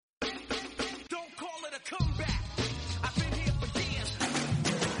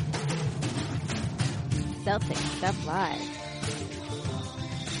Celtic Stuff Live.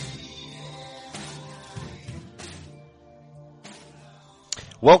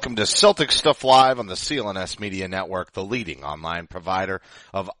 Welcome to Celtic Stuff Live on the CLNS Media Network, the leading online provider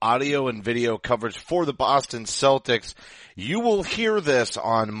of audio and video coverage for the Boston Celtics. You will hear this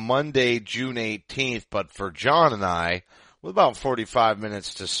on Monday, June 18th, but for John and I, with about 45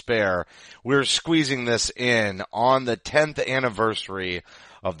 minutes to spare, we're squeezing this in on the 10th anniversary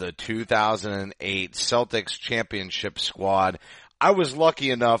of the 2008 Celtics championship squad. I was lucky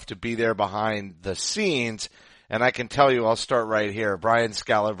enough to be there behind the scenes, and I can tell you, I'll start right here. Brian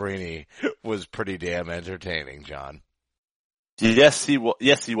Scalabrine was pretty damn entertaining, John. Yes, he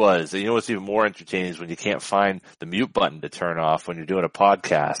was. And you know what's even more entertaining is when you can't find the mute button to turn off when you're doing a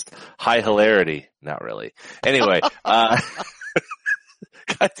podcast. High hilarity. Not really. Anyway, I'm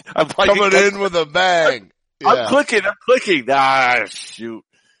coming in with a bang. Yeah. I'm clicking. Ah, shoot.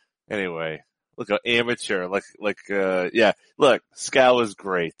 Anyway, look, amateur. Yeah. Look, Scal was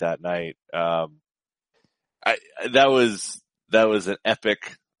great that night. That was an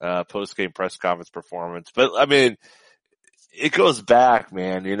epic post-game press conference performance. But I mean, it goes back,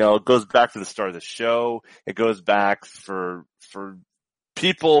 man. You know, it goes back to the start of the show. It goes back for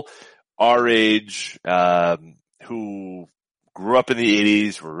people our age who grew up in the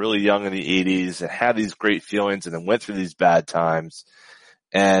 80s, were really young in the 80s, and had these great feelings, and then went through these bad times.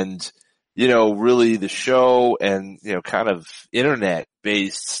 And you know, really the show and, you know, kind of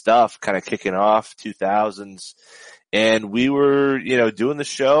internet-based stuff kind of kicking off 2000s. And we were, you know, doing the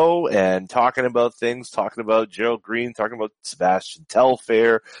show and talking about things, talking about Gerald Green, talking about Sebastian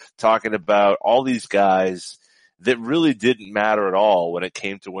Telfair, talking about all these guys that really didn't matter at all when it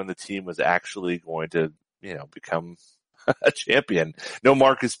came to when the team was actually going to, you know, become a champion. No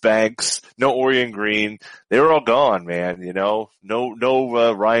Marcus Banks, no Orion Green. They were all gone, man. You know,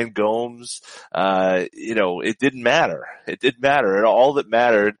 no Ryan Gomes. You know, it didn't matter. It didn't matter. And all that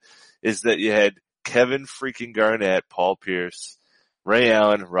mattered is that you had Kevin freaking Garnett, Paul Pierce, Ray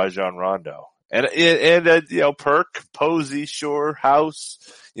Allen, Rajon Rondo. And you know, Perk, Posey, Shore, House,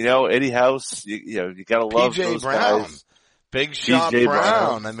 you know, Eddie House. You know, you gotta love PJ those Brown. guys. Big shot PJ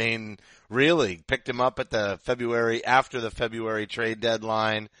Brown. I mean, really picked him up at after the February trade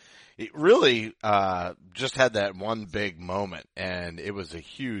deadline. It really, just had that one big moment, and it was a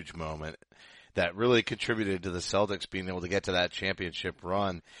huge moment that really contributed to the Celtics being able to get to that championship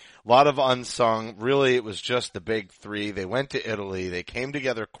run. A lot of unsung. Really, it was just the big three. They went to Italy. They came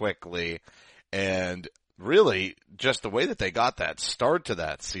together quickly, and really just the way that they got that start to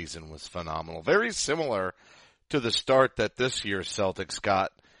that season was phenomenal. Very similar to the start that this year's Celtics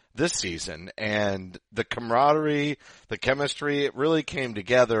got this season, and the camaraderie, the chemistry, it really came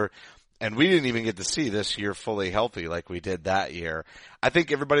together, and we didn't even get to see this year fully healthy like we did that year. I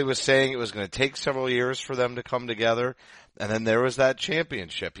think everybody was saying it was going to take several years for them to come together, and then there was that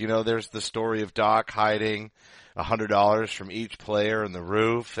championship. You know, there's the story of Doc hiding $100 from each player in the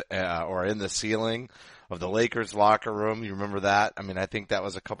roof or in the ceiling of the Lakers locker room. You remember that? I mean, I think that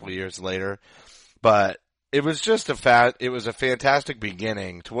was a couple of years later, but it was just it was a fantastic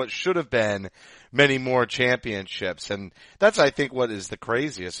beginning to what should have been many more championships. And that's, I think, what is the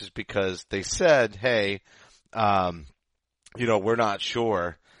craziest is because they said, hey, you know, we're not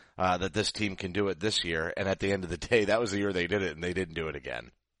sure, that this team can do it this year. And at the end of the day, that was the year they did it, and they didn't do it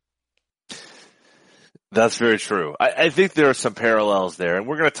again. That's very true. I think there are some parallels there, and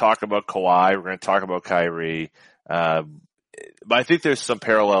we're going to talk about Kawhi. We're going to talk about Kyrie. But I think there's some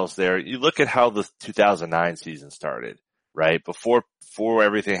parallels there. You look at how the 2009 season started, right? Before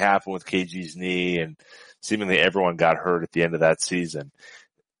everything happened with KG's knee and seemingly everyone got hurt at the end of that season.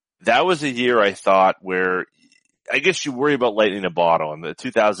 That was a year I thought where I guess you worry about lightning in a bottle, and the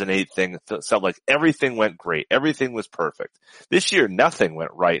 2008 thing felt like everything went great. Everything was perfect. This year, nothing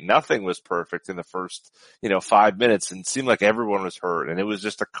went right. Nothing was perfect in the first, 5 minutes, and it seemed like everyone was hurt, and it was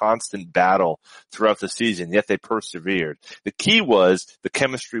just a constant battle throughout the season, yet they persevered. The key was the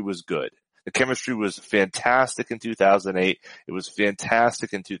chemistry was good. The chemistry was fantastic in 2008. It was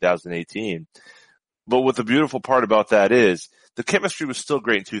fantastic in 2018. But what the beautiful part about that is the chemistry was still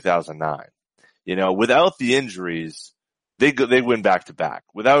great in 2009. Without the injuries, they win back to back.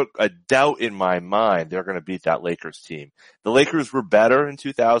 Without a doubt in my mind, they're going to beat that Lakers team. The Lakers were better in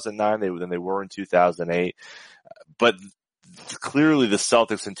 2009 than they were in 2008, but clearly the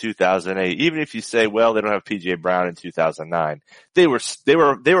Celtics in 2008, even if you say, well, they don't have PJ Brown in 2009, they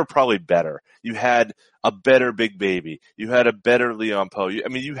were probably better. You had a better Big Baby. You had a better Leon Poe.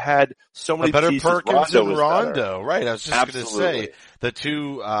 You had so many a better pieces. Perkins Rondo and was Rondo, better. right? I was just going to say Absolutely. the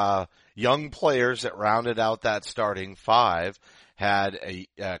two young players that rounded out that starting five had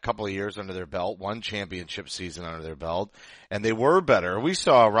a couple of years under their belt, one championship season under their belt, and they were better. We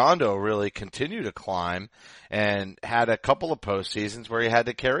saw Rondo really continue to climb and had a couple of postseasons where he had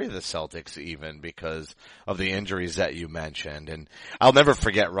to carry the Celtics even because of the injuries that you mentioned. And I'll never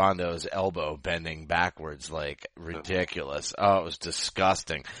forget Rondo's elbow bending backwards like ridiculous. Oh, it was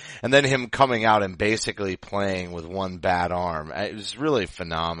disgusting. And then him coming out and basically playing with one bad arm. It was really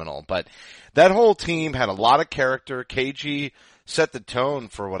phenomenal. But that whole team had a lot of character. KG set the tone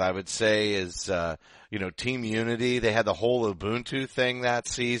for what I would say is, team unity. They had the whole Ubuntu thing that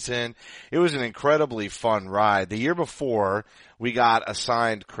season. It was an incredibly fun ride. The year before, we got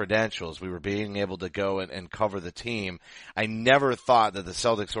assigned credentials. We were being able to go and cover the team. I never thought that the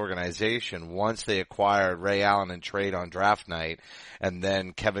Celtics organization, once they acquired Ray Allen and trade on draft night, and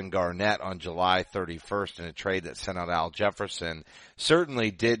then Kevin Garnett on July 31st in a trade that sent out Al Jefferson,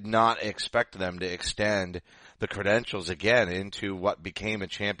 certainly did not expect them to extend the credentials again into what became a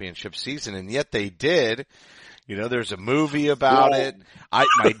championship season, and yet they did. There's a movie about it.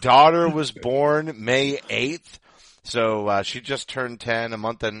 My daughter was born May 8th, so she just turned 10 a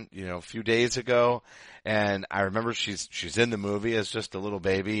month and a few days ago, and I remember she's in the movie as just a little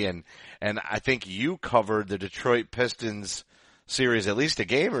baby, and I think you covered the Detroit Pistons series at least a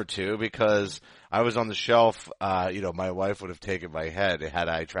game or two because I was on the shelf. My wife would have taken my head had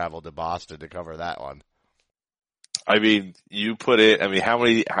I traveled to Boston to cover that one. You put it, I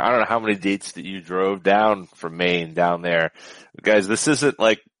don't know how many dates that you drove down from Maine down there. Guys, this isn't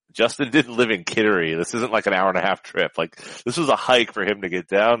like, Justin didn't live in Kittery. This isn't like an hour and a half trip. Like, this was a hike for him to get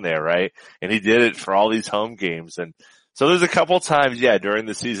down there, right? And he did it for all these home games. And so there's a couple times, during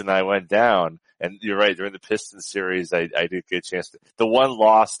the season I went down, and you're right, during the Pistons series, I did get a chance to, the one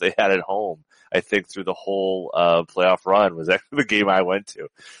loss they had at home, I think through the whole, playoff run was actually the game I went to.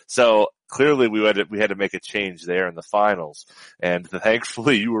 So, clearly we had to make a change there in the finals, and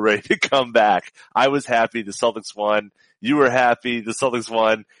thankfully you were ready to come back. I was happy the Celtics won. You were happy the Celtics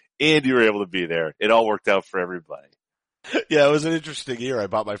won, and you were able to be there. It all worked out for everybody. Yeah, it was an interesting year. I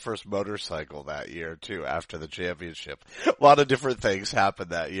bought my first motorcycle that year too after the championship. A lot of different things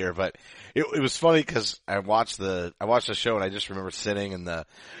happened that year, but it was funny because I watched the show and I just remember sitting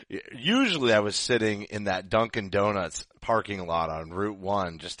usually I was sitting in that Dunkin' Donuts parking lot on Route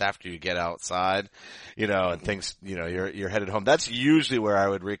 1 just after you get outside, and things, you're headed home. That's usually where I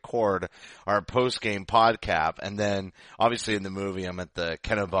would record our post-game podcast. And then obviously in the movie, I'm at the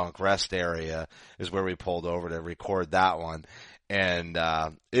Kennebunk rest area is where we pulled over to record that one. And,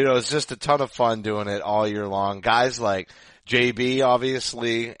 it's just a ton of fun doing it all year long. Guys like JB,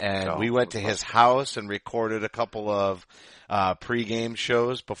 obviously, and we went to his house and recorded a couple of pre-game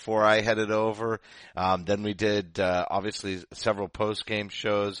shows before I headed over. Then we did, obviously several post-game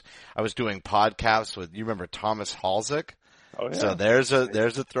shows. I was doing podcasts with, you remember Thomas Halzick? Oh, yeah. So there's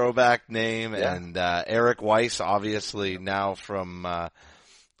a throwback name. Yeah. And, Eric Weiss, obviously now from,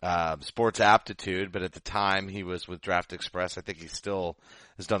 Sports Aptitude, but at the time he was with Draft Express. I think he still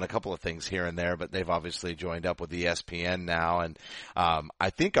has done a couple of things here and there, but they've obviously joined up with ESPN now. And I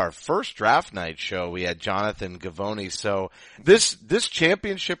think our first draft night show we had Jonathan Gavoni. So this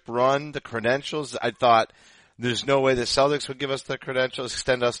championship run, the credentials, I thought there's no way the Celtics would give us the credentials,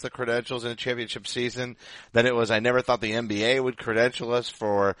 extend us the credentials in a championship season. Then it was, I never thought the NBA would credential us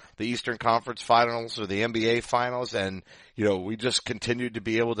for the Eastern Conference Finals or the NBA Finals. And, we just continued to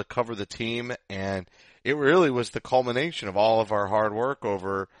be able to cover the team. And it really was the culmination of all of our hard work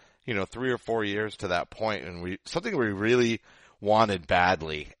over, 3 or 4 years to that point. And something we really wanted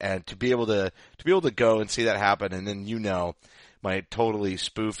badly. And to be able to go and see that happen. And then, my totally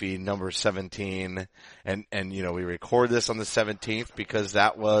spoofy number 17. And, we record this on the 17th because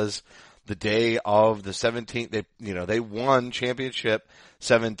that was the day of the 17th. They won championship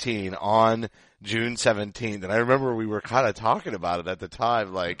 17 on June 17th. And I remember we were kind of talking about it at the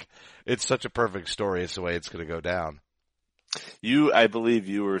time. Like, it's such a perfect story. It's the way it's going to go down. I believe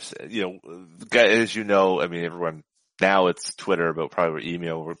you were, as everyone, now it's Twitter, but probably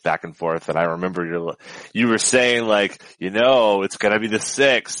email, we're back and forth. And I remember you were saying it's going to be the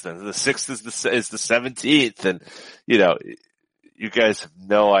 6th, and the 6th is the 17th. And, you guys have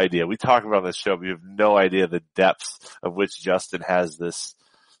no idea. We talk about this show, but you have no idea the depths of which Justin has this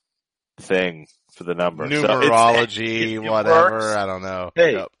thing for the number. Numerology, so it whatever. works. I don't know.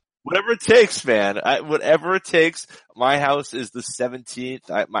 Hey, yep. Whatever it takes, man. Whatever it takes. My house is the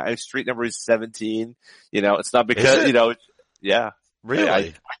 17th. My street number is 17. It's not Is because, it? yeah.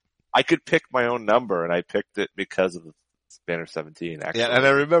 Really? I could pick my own number, and I picked it because of the banner 17, actually. Yeah, and I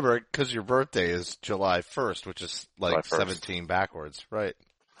remember because your birthday is July 1st, which is like July 1st. 17 backwards, right?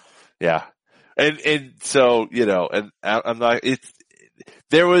 Yeah. And so, and I'm not, it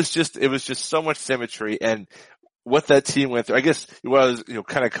was just so much symmetry, and what that team went through. I guess what I was,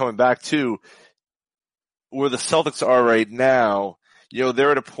 kind of coming back to where the Celtics are right now,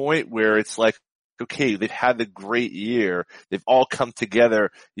 they're at a point where it's like, okay, they've had the great year. They've all come together.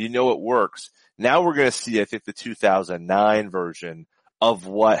 It works. Now we're going to see, I think, the 2009 version of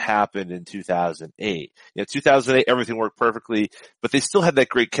what happened in 2008. 2008, everything worked perfectly, but they still had that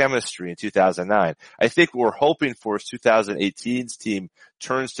great chemistry in 2009. I think what we're hoping for is 2018's team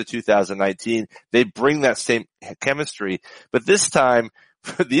turns to 2019. They bring that same chemistry, but this time,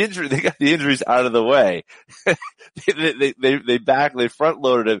 they got the injuries out of the way. they front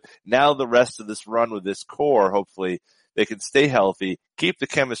loaded it. Now the rest of this run with this core, hopefully they can stay healthy, keep the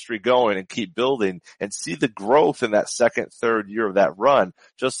chemistry going, and keep building, and see the growth in that second, third year of that run,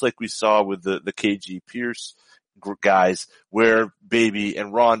 just like we saw with the KG Pierce guys, where Baby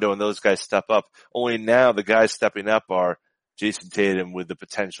and Rondo and those guys step up. Only now the guys stepping up are Jason Tatum with the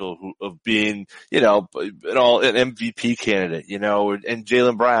potential of being, an MVP candidate, and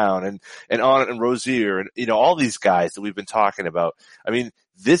Jaylen Brown and Rozier and, all these guys that we've been talking about. I mean,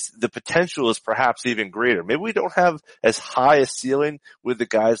 the potential is perhaps even greater. Maybe we don't have as high a ceiling with the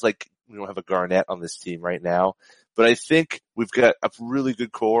guys like we don't have a Garnett on this team right now, but I think we've got a really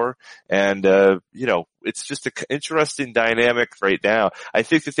good core, and it's just an interesting dynamic right now. I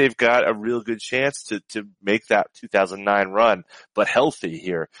think that they've got a real good chance to make that 2009 run, but healthy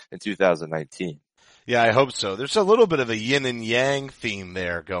here in 2019. Yeah, I hope so. There's a little bit of a yin and yang theme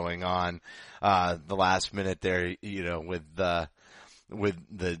there going on, the last minute there, with the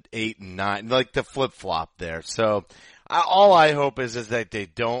 8 and 9, like the flip flop there. So, all I hope is that they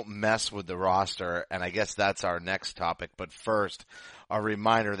don't mess with the roster, and I guess that's our next topic. But first, a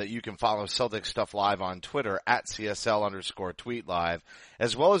reminder that you can follow Celtic Stuff Live on Twitter at CSL_tweet live,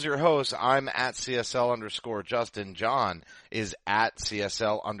 as well as your host. I'm at CSL_Justin. John is at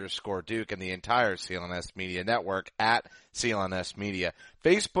CSL_Duke, and the entire CLNS Media Network at CLNS Media.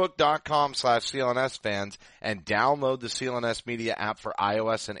 Facebook.com/CLNS fans, and download the CLNS Media app for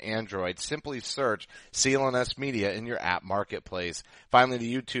iOS and Android. Simply search CLNS Media in your app marketplace. Finally,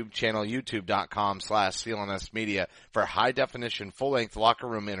 the YouTube channel, youtube.com/CLNS Media for high definition, full length locker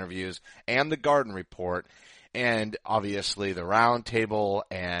room interviews and the Garden Report. And obviously the roundtable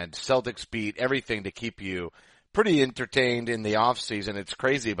and Celtics Beat, everything to keep you pretty entertained in the off season. It's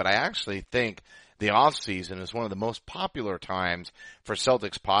crazy, but I actually think the off season is one of the most popular times for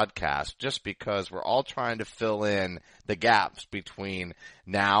Celtics podcasts, just because we're all trying to fill in the gaps between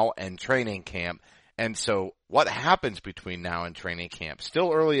now and training camp. And so what happens between now and training camp?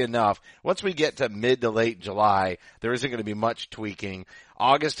 Still early enough. Once we get to mid to late July, there isn't going to be much tweaking.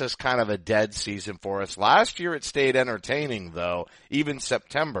 August is kind of a dead season for us. Last year it stayed entertaining, though, even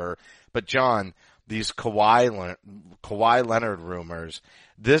September. But John, these Kawhi Leonard rumors,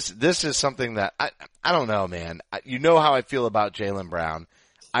 this is something that I don't know, man. You know how I feel about Jaylen Brown.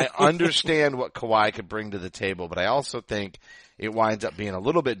 I understand what Kawhi could bring to the table, but I also think it winds up being a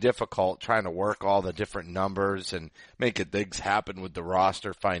little bit difficult trying to work all the different numbers and making things happen with the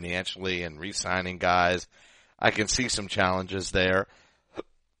roster financially and re-signing guys. I can see some challenges there.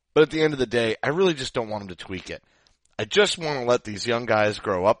 But at the end of the day, I really just don't want him to tweak it. I just want to let these young guys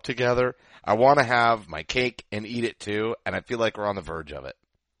grow up together. I want to have my cake and eat it too, and I feel like we're on the verge of it.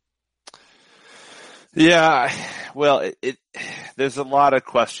 Yeah, well, there's a lot of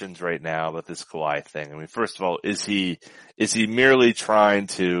questions right now about this Kawhi thing. I mean, first of all, is he merely trying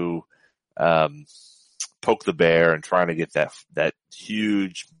to poke the bear and trying to get that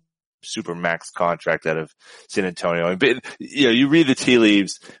huge super max contract out of San Antonio? And, you read the tea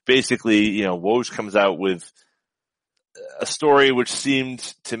leaves. Basically, Woj comes out with a story which seemed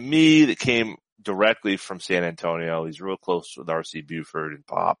to me that came directly from San Antonio. He's real close with R.C. Buford and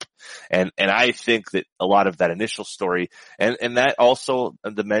Pop. And I think that a lot of that initial story and that also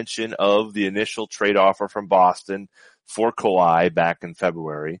the mention of the initial trade offer from Boston for Kawhi back in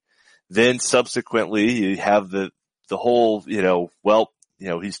February. Then subsequently you have the whole,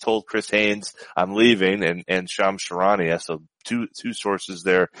 he's told Chris Haynes, I'm leaving, and Shams Charania. So two sources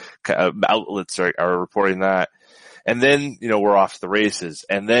there, outlets are reporting that. And then, we're off the races.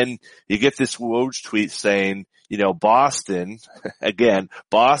 And then you get this Woj tweet saying, Boston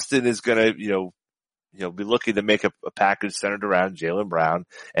is going to, be looking to make a package centered around Jaylen Brown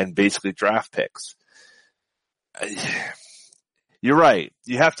and basically draft picks. You're right.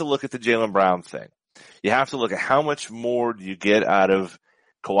 You have to look at the Jaylen Brown thing. You have to look at how much more do you get out of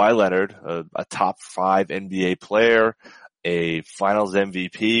Kawhi Leonard, a top 5 NBA player, a finals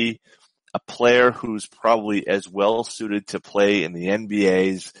MVP, a player who's probably as well suited to play in the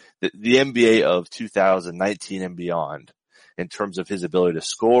NBA of 2019 and beyond in terms of his ability to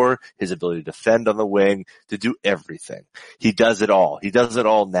score, his ability to defend on the wing, to do everything. He does it all. He does it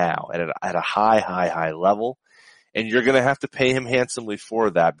all now at a high level. And you're going to have to pay him handsomely for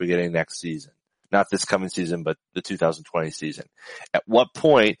that beginning next season. Not this coming season, but the 2020 season. At what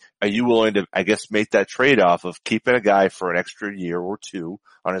point are you willing to, I guess, make that trade-off of keeping a guy for an extra year or two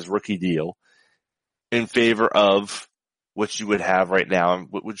on his rookie deal in favor of what you would have right now,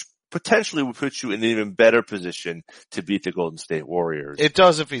 which potentially would put you in an even better position to beat the Golden State Warriors? It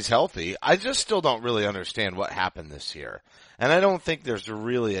does if he's healthy. I just still don't really understand what happened this year. And I don't think there's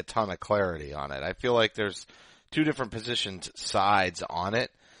really a ton of clarity on it. I feel like there's two different sides on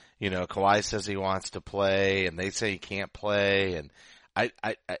it. Kawhi says he wants to play and they say he can't play. And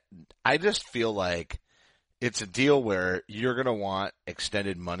I just feel like it's a deal where you're going to want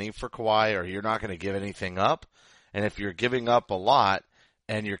extended money for Kawhi or you're not going to give anything up. And if you're giving up a lot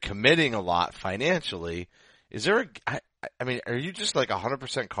and you're committing a lot financially, are you just like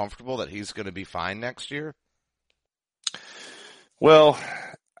 100% comfortable that he's going to be fine next year? Well,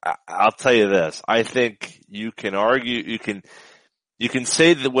 I'll tell you this. I think you can argue, you can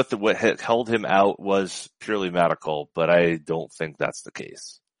say that what held him out was purely medical, but I don't think that's the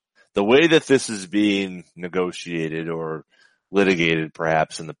case. The way that this is being negotiated or litigated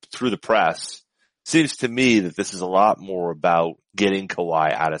perhaps through the press seems to me that this is a lot more about getting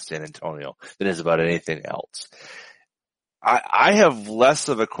Kawhi out of San Antonio than it is about anything else. I have less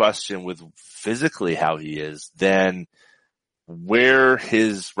of a question with physically how he is than where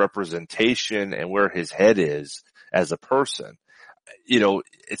his representation and where his head is as a person.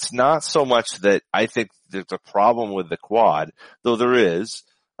 It's not so much that I think there's a problem with the quad, though there is.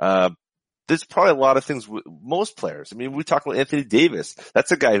 There's probably a lot of things with most players. I mean, we talk about Anthony Davis.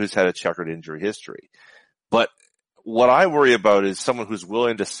 That's a guy who's had a checkered injury history. But what I worry about is someone who's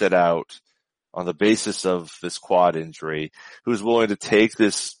willing to sit out on the basis of this quad injury, who's willing to take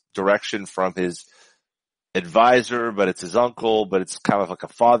this direction from his advisor, but it's his uncle, but it's kind of like a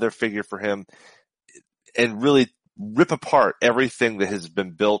father figure for him, and really rip apart everything that has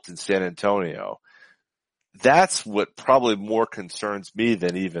been built in San Antonio. That's what probably more concerns me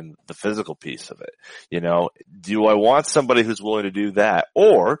than even the physical piece of it. Do I want somebody who's willing to do that?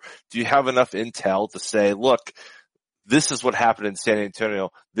 Or do you have enough intel to say, look, this is what happened in San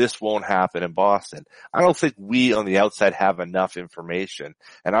Antonio. This won't happen in Boston. I don't think we on the outside have enough information.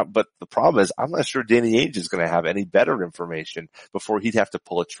 But the problem is, I'm not sure Danny Ainge is going to have any better information before he'd have to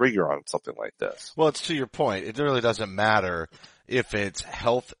pull a trigger on something like this. Well, it's to your point. It really doesn't matter if it's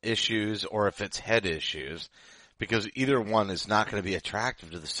health issues or if it's head issues, because either one is not going to be attractive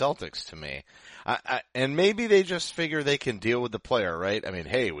to the Celtics to me. And maybe they just figure they can deal with the player, right? I mean,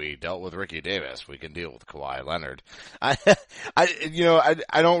 hey, we dealt with Ricky Davis. We can deal with Kawhi Leonard. I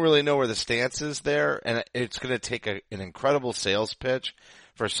don't really know where the stance is there, and it's going to take an incredible sales pitch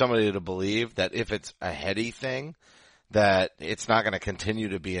for somebody to believe that if it's a heady thing, that it's not going to continue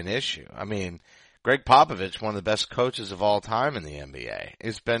to be an issue. I mean, Greg Popovich, one of the best coaches of all time in the NBA.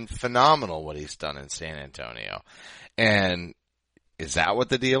 It's been phenomenal what he's done in San Antonio. And is that what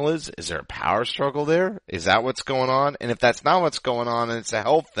the deal is? Is there a power struggle there? Is that what's going on? And if that's not what's going on and it's a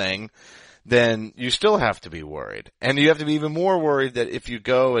health thing, then you still have to be worried. And you have to be even more worried that if you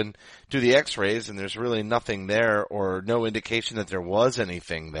go and do the x-rays and there's really nothing there or no indication that there was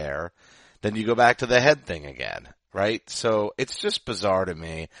anything there, then you go back to the head thing again. Right? So it's just bizarre to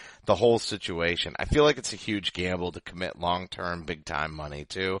me, the whole situation. I feel like it's a huge gamble to commit long-term, big-time money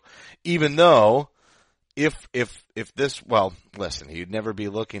to, even though if this, well, listen, he'd never be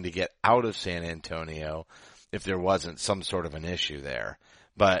looking to get out of San Antonio if there wasn't some sort of an issue there.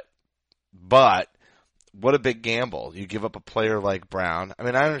 But what a big gamble. You give up a player like Brown. I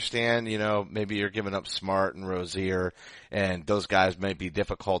mean, I understand, maybe you're giving up Smart and Rozier, and those guys may be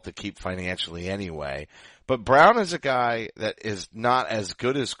difficult to keep financially anyway. But Brown is a guy that is not as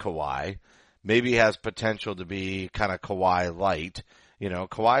good as Kawhi. Maybe has potential to be kind of Kawhi light.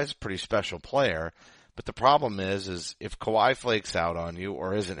 Kawhi is a pretty special player. But the problem is if Kawhi flakes out on you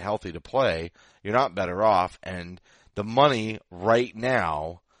or isn't healthy to play, you're not better off. And the money right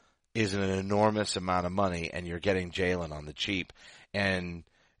now is an enormous amount of money, and you're getting Jaylen on the cheap. And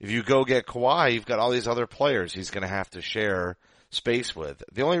if you go get Kawhi, you've got all these other players he's going to have to share space with.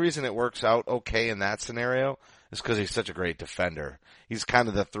 The only reason it works out okay in that scenario is because he's such a great defender. He's kind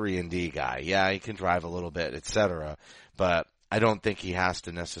of the 3-and-D guy. Yeah, he can drive a little bit, etc. But I don't think he has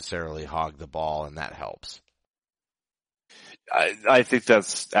to necessarily hog the ball, and that helps. I think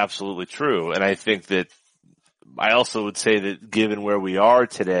that's absolutely true. And I think that I also would say that given where we are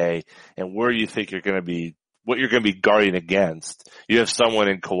today and where you think you're going to be, what you're going to be guarding against, you have someone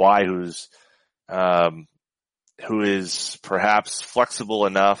in Kawhi who is perhaps flexible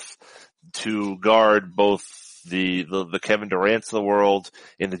enough to guard both the Kevin Durant's of the world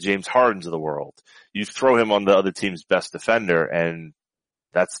and the James Hardens of the world. You throw him on the other team's best defender and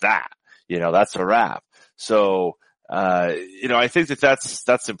that's that. That's a wrap. So, I think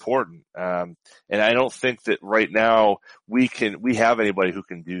that's important. And I don't think that right now we have anybody who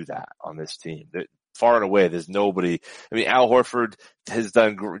can do that on this team. That far and away, there's nobody. I mean, Al Horford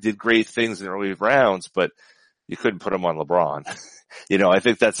did great things in the early rounds, but you couldn't put him on LeBron. I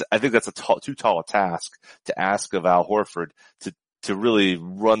think that's too tall a task to ask of Al Horford to really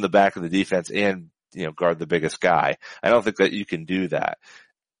run the back of the defense and, guard the biggest guy. I don't think that you can do that.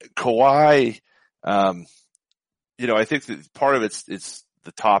 Kawhi, I think that part of it's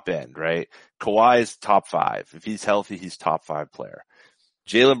the top end, right? Kawhi is top 5. If he's healthy, he's top 5 player.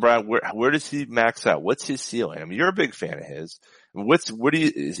 Jaylen Brown, where does he max out? What's his ceiling? I mean, you're a big fan of his.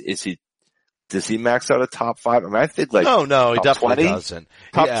 Does he max out a top 5? I mean, I think no, he definitely 20? doesn't.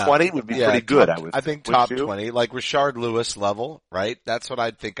 Top 20 would be pretty good. I think top 20, like Rashard Lewis level, right? That's what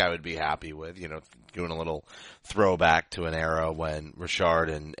I'd think I would be happy with, doing a little throwback to an era when Rashard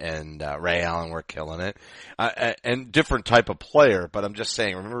and Ray Allen were killing it. And different type of player, but I'm just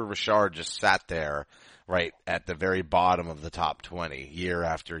saying, remember Rashard just sat there, right, at the very bottom of the top 20 year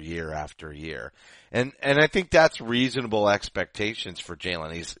after year after year. And I think that's reasonable expectations for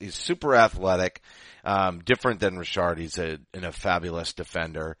Jaylen. He's super athletic, different than Rashard. He's a fabulous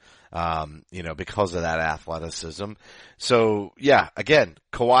defender, because of that athleticism. So yeah, again,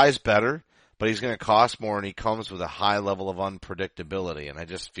 Kawhi's better, but he's going to cost more and he comes with a high level of unpredictability. And I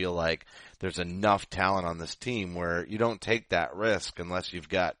just feel like there's enough talent on this team where you don't take that risk unless you've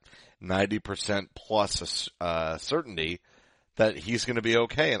got 90% plus certainty that he's going to be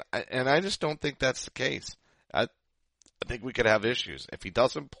okay. And I just don't think that's the case. I think we could have issues. If he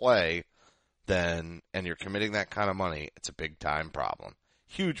doesn't play, and you're committing that kind of money, it's a big time problem.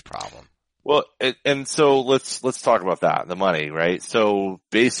 Huge problem. Well, and so let's talk about that, the money, right? So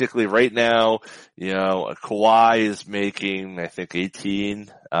basically right now, Kawhi is making, I think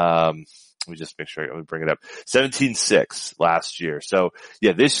 18, let me just make sure, let me bring it up. 17.6 last year. So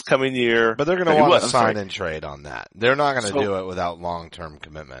yeah, this coming year. But they're going to want to sign and trade on that. They're not going to do it without long-term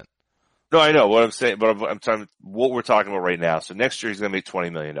commitment. No, I know what I'm saying, but I'm talking what we're talking about right now. So next year he's going to make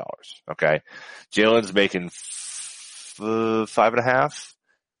 $20 million. Okay. Jalen's making 5.5.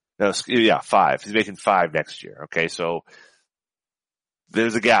 No, yeah, 5. He's making 5 next year. Okay. So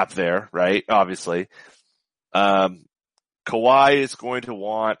there's a gap there, right? Obviously. Kawhi is going to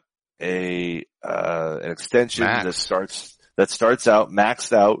want an extension that starts out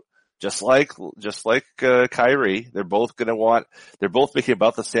maxed out, just like Kyrie. They're both making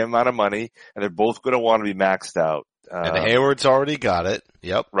about the same amount of money, and they're both going to want to be maxed out. And Hayward's already got it.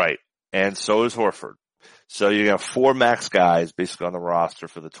 Yep. Right. And so is Horford. So you have 4 max guys basically on the roster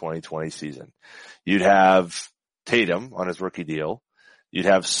for the 2020 season. You'd have Tatum on his rookie deal. You'd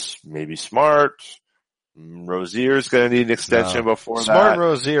have maybe Smart. Rozier's going to need an extension before that. Smart and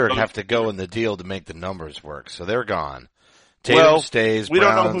Rozier have to go in the deal to make the numbers work, so they're gone. Tatum stays. We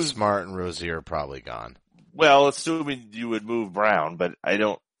Brown, don't know Smart, and Rozier are probably gone. Well, assuming you would move Brown, but I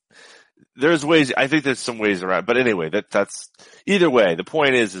don't. There's ways. I think there's some ways around. But anyway, that's either way. The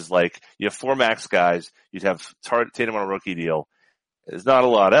point is like you have 4 max guys. You'd have Tatum on a rookie deal. There's not a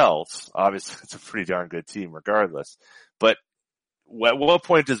lot else. Obviously, it's a pretty darn good team, regardless. But at what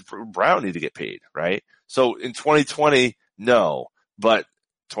point does Brown need to get paid, right? So in 2020, no, but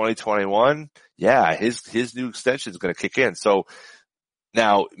 2021, yeah, his new extension is going to kick in. So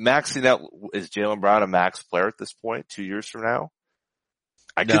now maxing out, is Jaylen Brown a max player at this point? 2 years from now,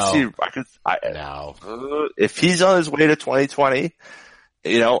 No. If he's on his way to 2020,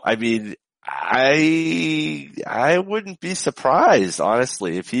 I mean, I wouldn't be surprised,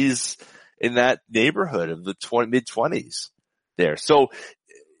 honestly, if he's in that neighborhood of the mid-20s there. So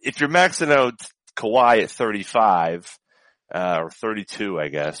if you're maxing out Kawhi at 35, or 32, I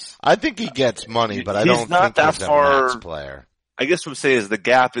guess. I think he gets money, but I don't think he's a max player. I guess what I'm saying is the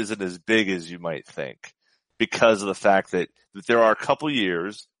gap isn't as big as you might think because of the fact that there are a couple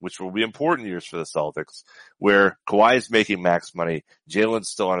years, which will be important years for the Celtics, where Kawhi is making max money. Jalen's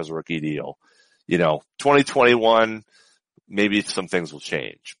still on his rookie deal. 2021, maybe some things will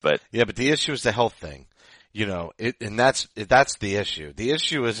change. But yeah, but the issue is the health thing. And that's the issue. The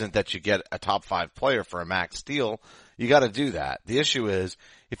issue isn't that you get a top 5 player for a max deal. You got to do that. The issue is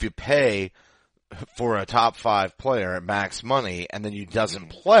if you pay for a top 5 player at max money and then he doesn't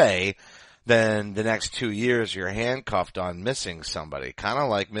play, then the next 2 years you're handcuffed on missing somebody. Kind of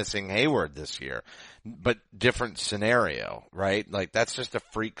like missing Hayward this year, but different scenario, right? Like that's just a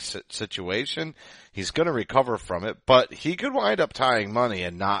freak situation. He's going to recover from it, but he could wind up tying money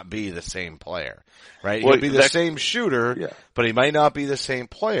and not be the same player, right? Well, He'll be the same shooter, yeah. but he might not be the same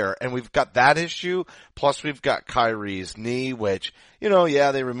player. And we've got that issue. Plus we've got Kyrie's knee, which,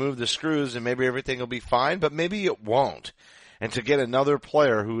 they removed the screws and maybe everything will be fine, but maybe it won't. And to get another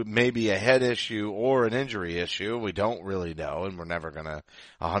player who may be a head issue or an injury issue, we don't really know, and we're never going to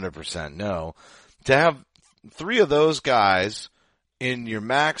 100% know. To have 3 of those guys in your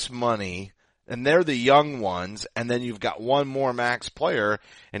max money, and they're the young ones, and then you've got one more max player,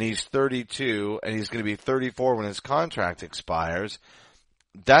 and he's 32, and he's going to be 34 when his contract expires,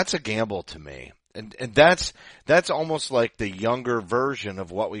 that's a gamble to me. And that's almost like the younger version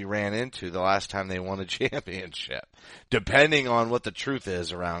of what we ran into the last time they won a championship, depending on what the truth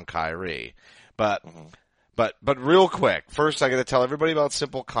is around Kyrie. But real quick, first I got to tell everybody about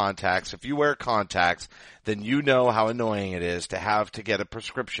Simple Contacts. If you wear contacts, then you know how annoying it is to have to get a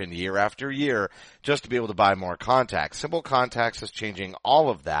prescription year after year just to be able to buy more contacts. Simple Contacts is changing all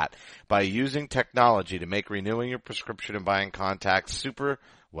of that by using technology to make renewing your prescription and buying contacts simple.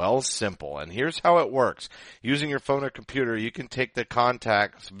 And here's how it works. Using your phone or computer, you can take the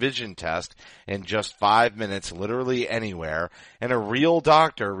contacts vision test in just 5 minutes, literally anywhere. And a real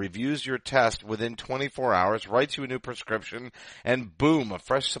doctor reviews your test within 24 hours, writes you a new prescription, and boom, a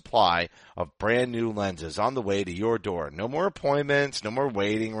fresh supply of brand new lenses on the way to your door. No more appointments, no more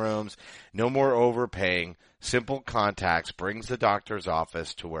waiting rooms, no more overpaying. Simple Contacts brings the doctor's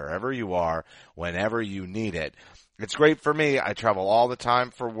office to wherever you are, whenever you need it. It's great for me. I travel all the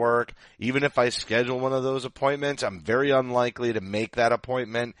time for work. Even if I schedule one of those appointments, I'm very unlikely to make that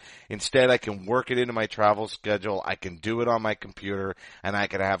appointment. Instead, I can work it into my travel schedule. I can do it on my computer, and I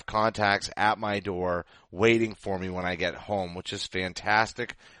can have contacts at my door waiting for me when I get home, which is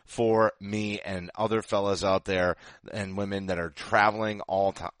fantastic for me and other fellas out there and women that are traveling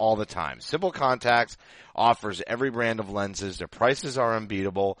all the time. Simple Contacts offers every brand of lenses. Their prices are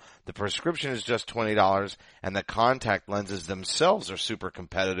unbeatable. The prescription is just $20, and the contact lenses themselves are super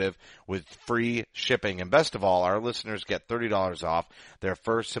competitive with free shipping. And best of all, our listeners get $30 off their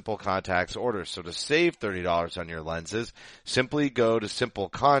first Simple Contacts order. So to save $30 on your lenses, simply go to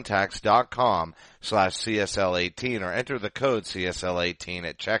simplecontacts.com/CSL18 or enter the code CSL18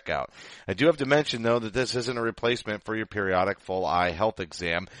 at checkout. I do have to mention, though, that this isn't a replacement for your periodic full eye health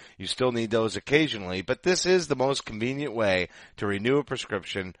exam. You still need those occasionally, but this is the most convenient way to renew a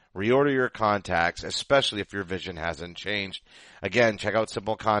prescription, reorder your contacts, especially if your vision hasn't changed. Again, check out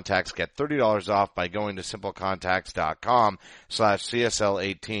Simple Contacts. Get $30 off by going to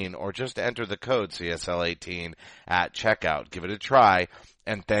simplecontacts.com/CSL18 or just enter the code CSL18 at checkout. Give it a try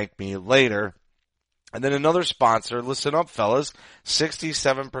and thank me later. And then another sponsor, listen up fellas,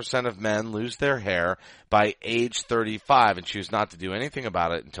 67% of men lose their hair by age 35 and choose not to do anything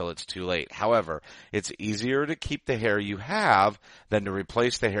about it until it's too late. However, it's easier to keep the hair you have than to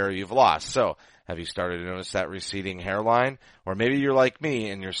replace the hair you've lost. So, have you started to notice that receding hairline? Or maybe you're like me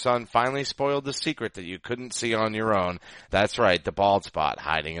and your son finally spoiled the secret that you couldn't see on your own. That's right, the bald spot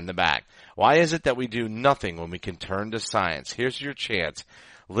hiding in the back. Why is it that we do nothing when we can turn to science? Here's your chance.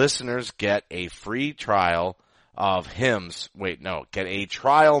 Listeners get a free trial of Hims. Get a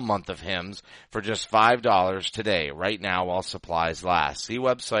trial month of Hims for just $5 today, right now while supplies last. See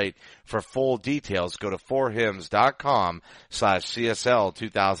website for full details. Go to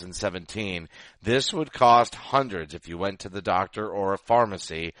forhims.com/CSL2017. This would cost hundreds if you went to the doctor or a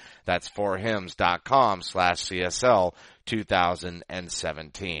pharmacy. That's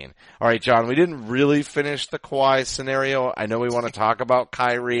forhims.com/CSL2017. All right, John, we didn't really finish the Kawhi scenario. I know we want to talk about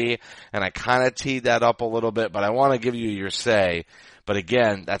Kyrie, and I kind of teed that up a little bit, but I want to give you your say. But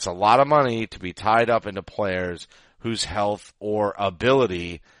again, that's a lot of money to be tied up into players whose health or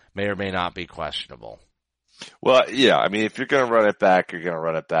ability may or may not be questionable. Well, yeah, I mean, if you're going to run it back, you're going to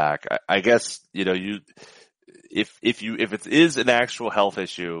run it back. I guess, if it is an actual health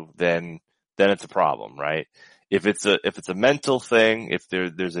issue, then it's a problem, right? If it's a mental thing, if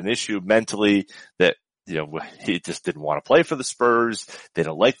there's an issue mentally that, he just didn't want to play for the Spurs, they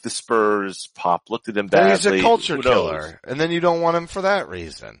don't like the Spurs, Pop looked at him badly. He's a culture killer, and then you don't want him for that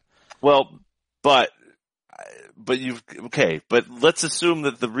reason. Well, but but let's assume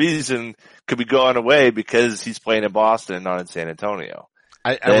that the reason could be gone away because he's playing in Boston and not in San Antonio.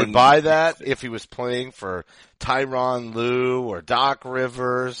 I would buy that if he was playing for Tyronn Lue or Doc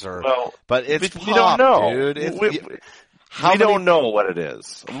Rivers but it's Pop, we don't know, dude. We don't know what it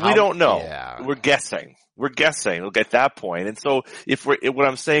is. We don't know. Yeah. We're guessing. Look, at that point. And so what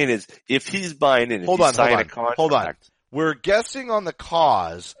I'm saying is, if he's buying in, hold on. We're guessing on the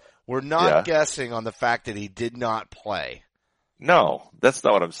cause. We're not guessing on the fact that he did not play. No, that's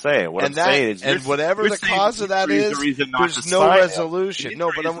not what I'm saying. What I'm saying is, whatever the cause of that is, there's no resolution.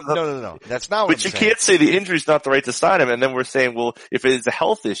 No, that's not what I'm saying. But you can't say the injury's not the right to sign him, and then we're saying, well, if it's a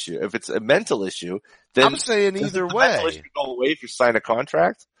health issue, if it's a mental issue, then I'm saying either way. Mental issue go away if you sign a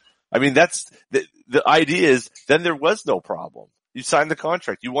contract. I mean, that's the idea is then there was no problem. You signed the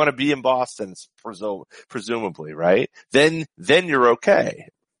contract. You want to be in Boston, presumably, right? Then you're okay.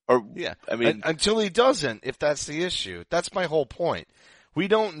 I mean, until he doesn't, if that's the issue. That's my whole point. We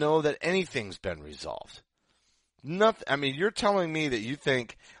don't know that anything's been resolved. Nothing. I mean, you're telling me that you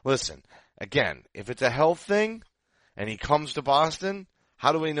think, listen, again, if it's a health thing and he comes to Boston,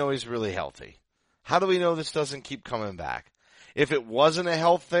 how do we know he's really healthy? How do we know this doesn't keep coming back? If it wasn't a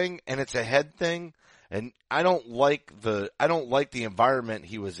health thing and it's a head thing, and I don't like the environment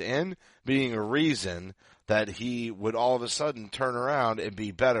he was in being a reason that he would all of a sudden turn around and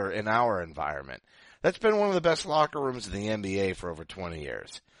be better in our environment. That's been one of the best locker rooms in the NBA for over 20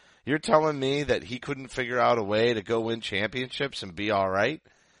 years. You're telling me that he couldn't figure out a way to go win championships and be all right?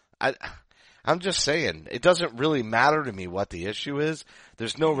 I'm just saying, it doesn't really matter to me what the issue is.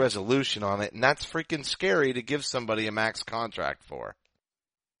 There's no resolution on it, and that's freaking scary to give somebody a max contract for.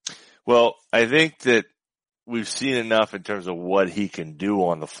 Well, I think that we've seen enough in terms of what he can do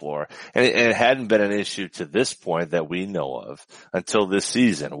on the floor. And it hadn't been an issue to this point that we know of until this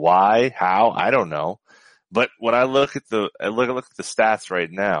season. Why? How? I don't know. But when I look at the stats right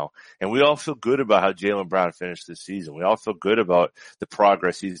now, and we all feel good about how Jaylen Brown finished this season. We all feel good about the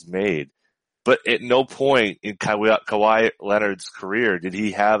progress he's made. But at no point in Kawhi Leonard's career did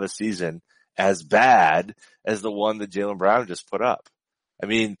he have a season as bad as the one that Jaylen Brown just put up. I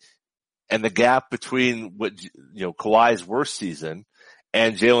mean, and the gap between Kawhi's worst season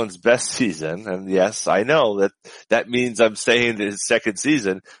and Jaylen's best season, and yes, I know that means I'm saying that his second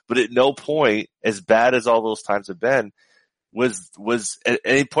season, but at no point, as bad as all those times have been, was at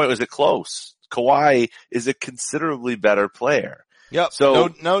any point was it close. Kawhi is a considerably better player. Yep.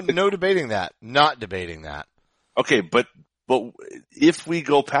 So no debating that. Not debating that. Okay, but if we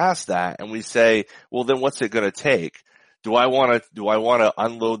go past that and we say, well, then what's it going to take? Do I want to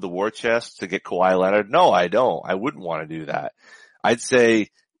unload the war chest to get Kawhi Leonard? No, I don't. I wouldn't want to do that. I'd say,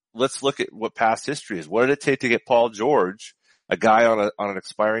 let's look at what past history is. What did it take to get Paul George, a guy on an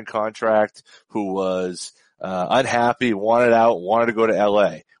expiring contract who was unhappy, wanted out, wanted to go to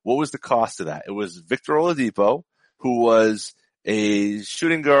LA? What was the cost of that? It was Victor Oladipo, who was a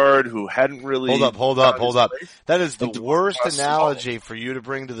shooting guard who hadn't really... Hold up. That is the worst analogy for you to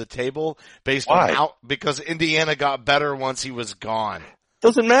bring to the table based on how, because Indiana got better once he was gone.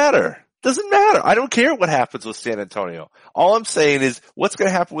 Doesn't matter. I don't care what happens with San Antonio. All I'm saying is what's going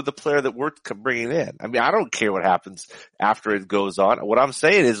to happen with the player that we're bringing in. I mean, I don't care what happens after it goes on. What I'm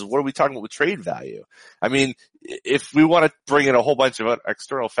saying is, what are we talking about with trade value? I mean, if we want to bring in a whole bunch of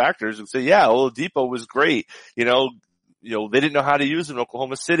external factors and say, yeah, Oladipo was great, they didn't know how to use him in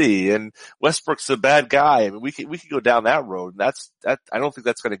Oklahoma City, and Westbrook's a bad guy. I mean, we could go down that road, and I don't think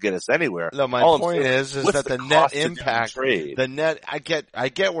that's going to get us anywhere. No, my point is that the net impact, I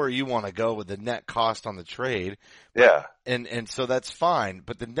get where you want to go with the net cost on the trade. Yeah. And so that's fine,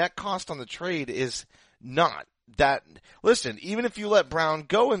 but the net cost on the trade is not that. Listen, even if you let Brown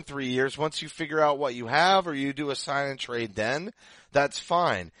go in 3 years, once you figure out what you have or you do a sign and trade then, that's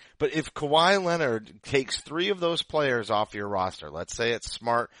fine. But if Kawhi Leonard takes 3 of those players off your roster, let's say it's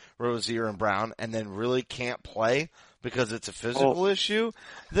Smart, Rozier, and Brown, and then really can't play because it's a physical issue,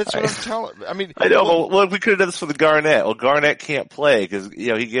 that's what I'm telling. I mean, I know. Well, we could have done this for the Garnett. Well, Garnett can't play because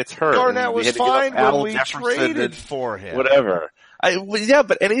he gets hurt. Garnett was fine when we traded for him. Whatever. Yeah,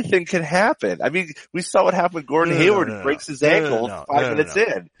 but anything can happen. I mean, we saw what happened with Gordon Hayward. He breaks his ankle 5 minutes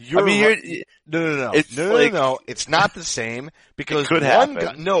in. No. It's not the same because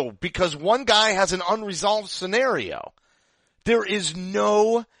because one guy has an unresolved scenario. There is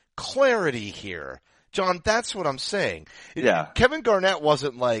no clarity here. John, that's what I'm saying. Yeah. Kevin Garnett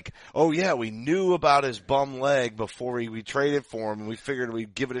wasn't like, oh yeah, we knew about his bum leg before we traded for him and we figured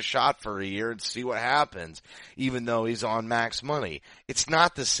we'd give it a shot for a year and see what happens, even though he's on max money. It's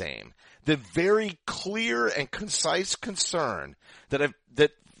not the same. The very clear and concise concern that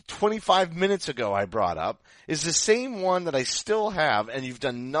 25 minutes ago I brought up is the same one that I still have, and you've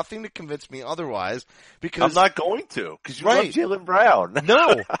done nothing to convince me otherwise. Because I'm not going to, because you right. love Jaylen Brown.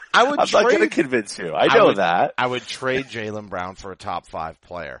 No, I would. I'm not going to convince you. I know that. I would trade Jaylen Brown for a top 5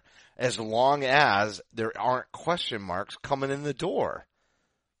 player, as long as there aren't question marks coming in the door.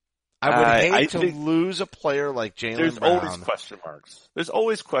 I would hate to lose a player like Jaylen Brown. There's always question marks. There's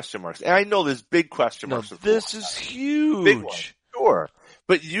always question marks. And I know there's big question marks. This is huge. Big one. Sure.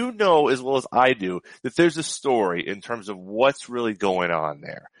 But you know as well as I do that there's a story in terms of what's really going on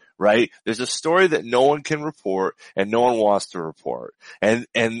there, right? There's a story that no one can report and no one wants to report. And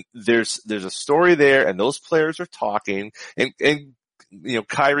there's a story there, and those players are talking, and you know,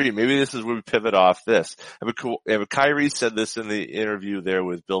 Kyrie, maybe this is where we pivot off this. Kyrie said this in the interview there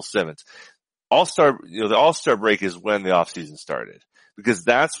with Bill Simmons. The All-Star break is when the offseason started, because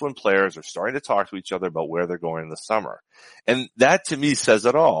that's when players are starting to talk to each other about where they're going in the summer. And that to me says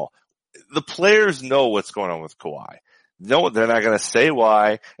it all. The players know what's going on with Kawhi. No, they're not going to say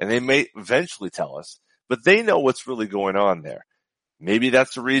why, and they may eventually tell us, but they know what's really going on there. Maybe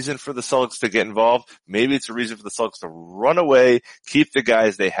that's a reason for the Celtics to get involved. Maybe it's a reason for the Celtics to run away, keep the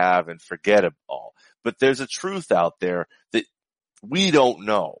guys they have, and forget it all. But there's a truth out there that we don't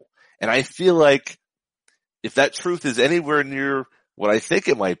know. And I feel like if that truth is anywhere near what I think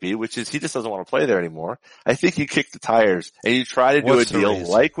it might be, which is he just doesn't want to play there anymore, I think you kick the tires and you try to do a deal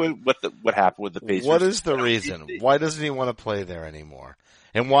like what happened with the Pacers. What is the reason? Why doesn't he want to play there anymore?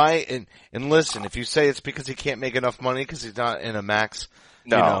 And why? And listen, if you say it's because he can't make enough money because he's not in a max,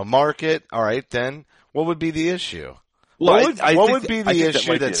 market, all right, then what would be the issue? Well, what would be the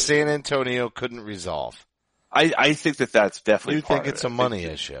issue that San Antonio couldn't resolve? I think that's definitely. You think it's a money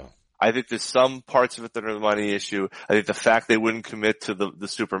issue? I think there's some parts of it that are the money issue. I think the fact they wouldn't commit to the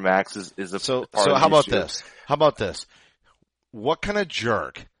Supermax is a part of the issue. So how about this? How about this? What kind of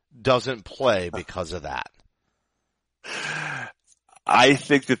jerk doesn't play because of that? I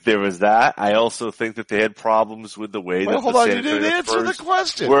think that there was that. I also think that they had problems with the way that hold on, you didn't answer the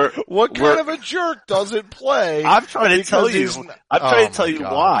question. What kind of a jerk doesn't play? I'm trying to tell you. I'm trying to tell you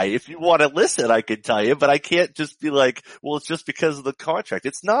why. If you want to listen, I can tell you, but I can't just be like, well, it's just because of the contract.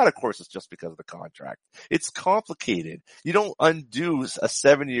 It's not, of course, it's just because of the contract. It's complicated. You don't undo a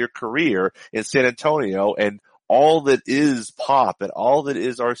 7-year career in San Antonio and all that is Pop and all that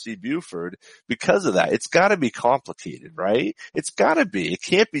is R.C. Buford because of that. It's got to be complicated, right? It's got to be. It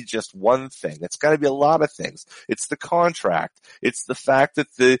can't be just one thing. It's got to be a lot of things. It's the contract. It's the fact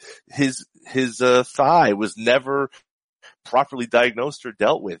that his thigh was never properly diagnosed or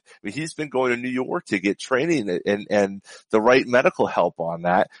dealt with. I mean, he's been going to New York to get training and the right medical help on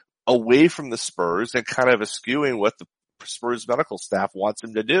that away from the Spurs and kind of eschewing what the Spurs medical staff wants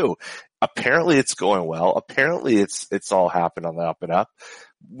him to do. Apparently it's going well. Apparently it's all happened on the up and up.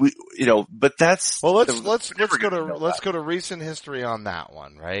 But that's let's go to recent history on that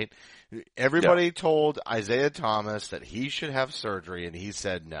one, right? Everybody told Isaiah Thomas that he should have surgery and he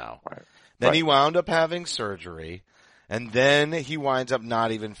said no. Right. Then he wound up having surgery and then he winds up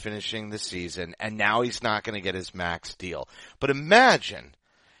not even finishing the season and now he's not going to get his max deal. But imagine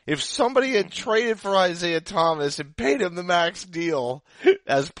if somebody had traded for Isaiah Thomas and paid him the max deal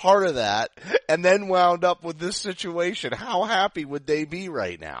as part of that and then wound up with this situation, how happy would they be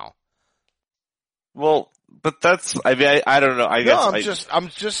right now? Well, but I don't know. I'm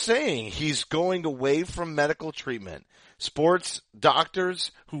just saying he's going away from medical treatment. Sports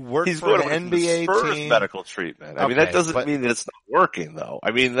doctors who work for an NBA Spurs team. Medical treatment. I mean, that doesn't mean that it's not working though.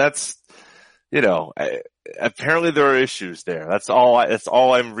 I mean, that's, apparently there are issues there. That's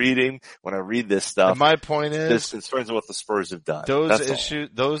all I'm reading when I read this stuff. And my point is, there's concerns of what the Spurs have done.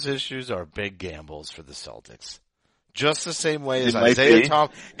 Those issues are big gambles for the Celtics. Just the same way as Isaiah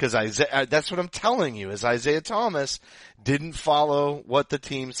Thomas, because that's what I'm telling you, is Isaiah Thomas didn't follow what the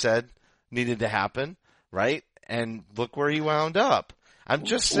team said needed to happen, right? And look where he wound up. I'm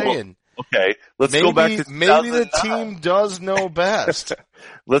just saying. Okay, let's go back to 2009. Maybe the team does know best.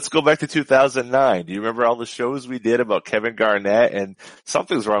 Let's go back to 2009. Do you remember all the shows we did about Kevin Garnett and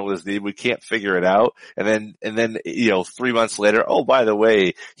something's wrong with his knee? We can't figure it out. And then 3 months later, oh, by the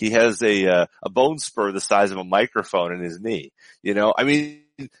way, he has a bone spur the size of a microphone in his knee. I mean,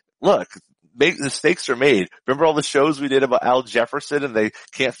 look, mistakes are made. Remember all the shows we did about Al Jefferson and they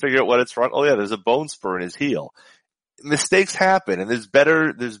can't figure out what it's wrong? Oh yeah, there's a bone spur in his heel. Mistakes happen and there's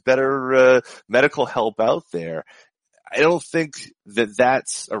better medical help out there. I don't think that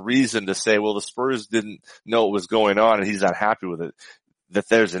that's a reason to say, well, the Spurs didn't know what was going on and he's not happy with it, that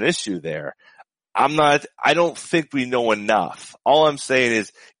there's an issue there. I don't think we know enough. All I'm saying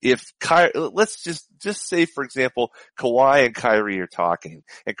is let's just say, for example, Kawhi and Kyrie are talking,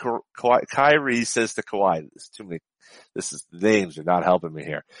 and Kyrie says to Kawhi, the names are not helping me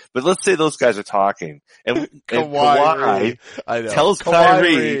here, but let's say those guys are talking, and Kawhi tells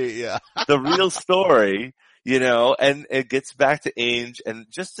Kyrie the real story, and it gets back to Ainge, and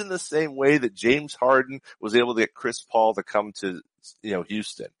just in the same way that James Harden was able to get Chris Paul to come to,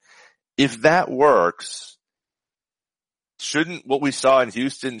 Houston. If that works, shouldn't what we saw in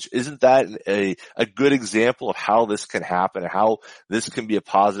Houston, isn't that a good example of how this can happen and how this can be a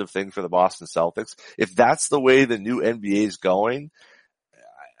positive thing for the Boston Celtics? If that's the way the new NBA is going,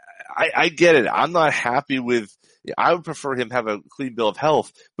 I get it. I'm not happy I would prefer him have a clean bill of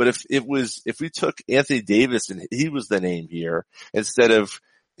health, but if we took Anthony Davis and he was the name here instead of,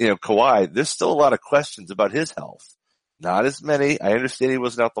 Kawhi, there's still a lot of questions about his health. Not as many. I understand he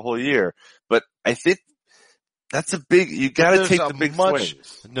wasn't out the whole year, but I think that's you gotta take the big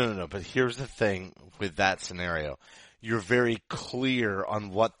swings. No. But here's the thing with that scenario. You're very clear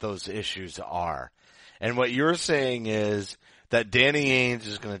on what those issues are. And what you're saying is that Danny Ainge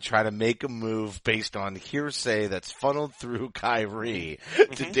is going to try to make a move based on hearsay that's funneled through Kyrie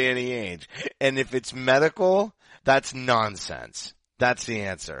to Danny Ainge. And if it's medical, that's nonsense. That's the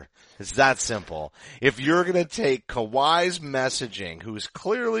answer. It's that simple. If you're going to take Kawhi's messaging, who's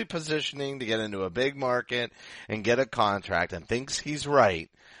clearly positioning to get into a big market and get a contract and thinks he's right,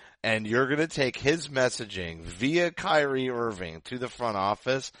 and you're going to take his messaging via Kyrie Irving to the front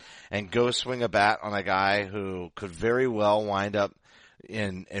office and go swing a bat on a guy who could very well wind up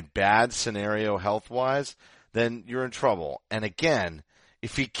in a bad scenario health-wise, then you're in trouble. And again,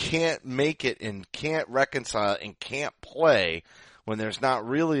 if he can't make it and can't reconcile and can't play when there's not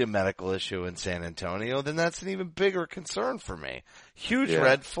really a medical issue in San Antonio, then that's an even bigger concern for me. Huge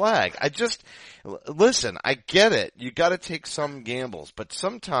red flag. Listen, I get it. You gotta take some gambles, but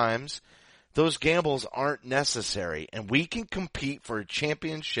sometimes those gambles aren't necessary, and we can compete for a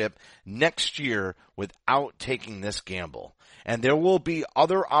championship next year without taking this gamble. And there will be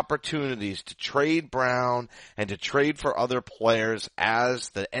other opportunities to trade Brown and to trade for other players as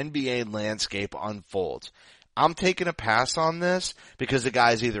the NBA landscape unfolds. I'm taking a pass on this because the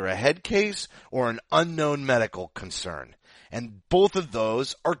guy's either a head case or an unknown medical concern. And both of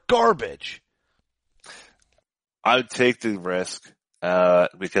those are garbage. I would take the risk,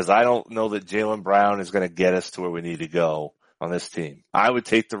 because I don't know that Jaylen Brown is going to get us to where we need to go on this team. I would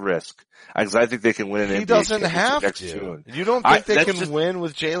take the risk because I think they can win an NBA championship next June. You don't think they can win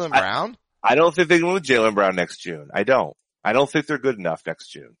with Jaylen Brown? I don't think they can win with Jaylen Brown next June. I don't think they're good enough next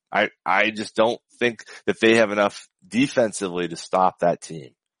June. I just don't think that they have enough defensively to stop that team.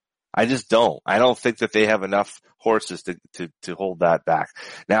 I just don't. I don't think that they have enough horses to hold that back.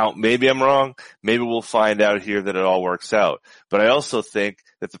 Now, maybe I'm wrong. Maybe we'll find out here that it all works out. But I also think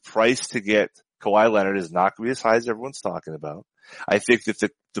that the price to get Kawhi Leonard is not going to be as high as everyone's talking about. I think that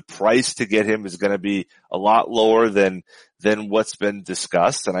the price to get him is going to be a lot lower than what's been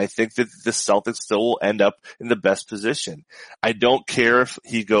discussed. And I think that the Celtics still will end up in the best position. I don't care if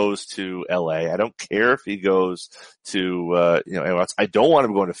he goes to LA. I don't care if he goes to, anywhere else. I don't want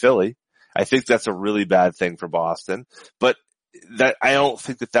him going to Philly. I think that's a really bad thing for Boston, but I don't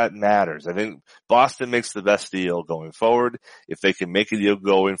think that matters. I think Boston makes the best deal going forward. If they can make a deal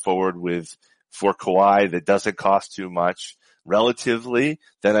going forward for Kawhi that doesn't cost too much relatively,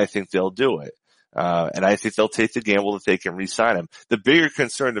 then I think they'll do it. And I think they'll take the gamble that they can re-sign him. The bigger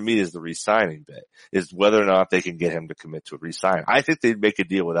concern to me is the re-signing bit, is whether or not they can get him to commit to a re-sign. I think they'd make a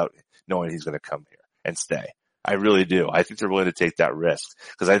deal without knowing he's going to come here and stay. I really do. I think they're willing to take that risk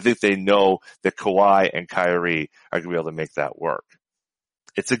because I think they know that Kawhi and Kyrie are going to be able to make that work.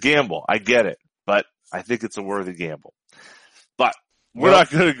 It's a gamble. I get it, but I think it's a worthy gamble. But we're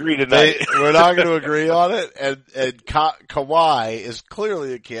not going to agree tonight. We're not going to agree on it. And Kawhi is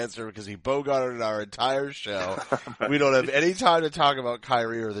clearly a cancer because he bogarted our entire show. We don't have any time to talk about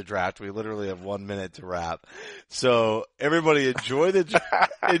Kyrie or the draft. We literally have 1 minute to wrap. So everybody enjoy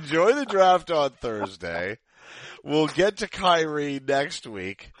the draft on Thursday. We'll get to Kyrie next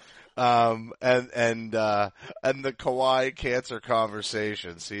week. And the Kawhi cancer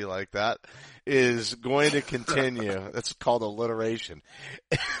conversation, see, like that, is going to continue. That's called alliteration.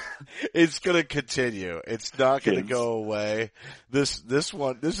 It's going to continue. It's not going to go away. This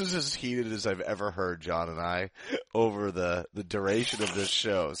is as heated as I've ever heard John and I over the duration of this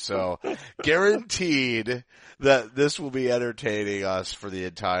show. So guaranteed that this will be entertaining us for the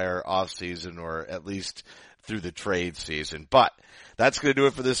entire off season, or at least through the trade season. But That's going to do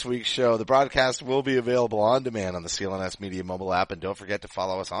it for this week's show. The broadcast will be available on demand on the CLNS Media mobile app, and don't forget to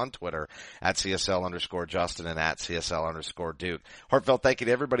follow us on Twitter at CSL_Justin and at CSL_Duke. Heartfelt thank you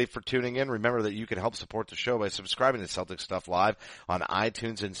to everybody for tuning in. Remember that you can help support the show by subscribing to Celtic Stuff Live on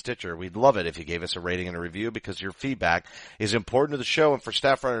iTunes and Stitcher. We'd love it if you gave us a rating and a review because your feedback is important to the show. And for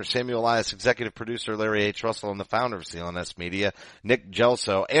staff writer Samuel Elias, executive producer Larry H. Russell, and the founder of CLNS Media, Nick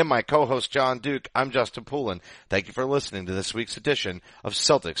Gelso, and my co-host John Duke, I'm Justin Poulin. Thank you for listening to this week's edition of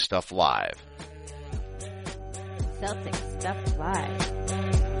Celtic Stuff Live. Celtic Stuff Live.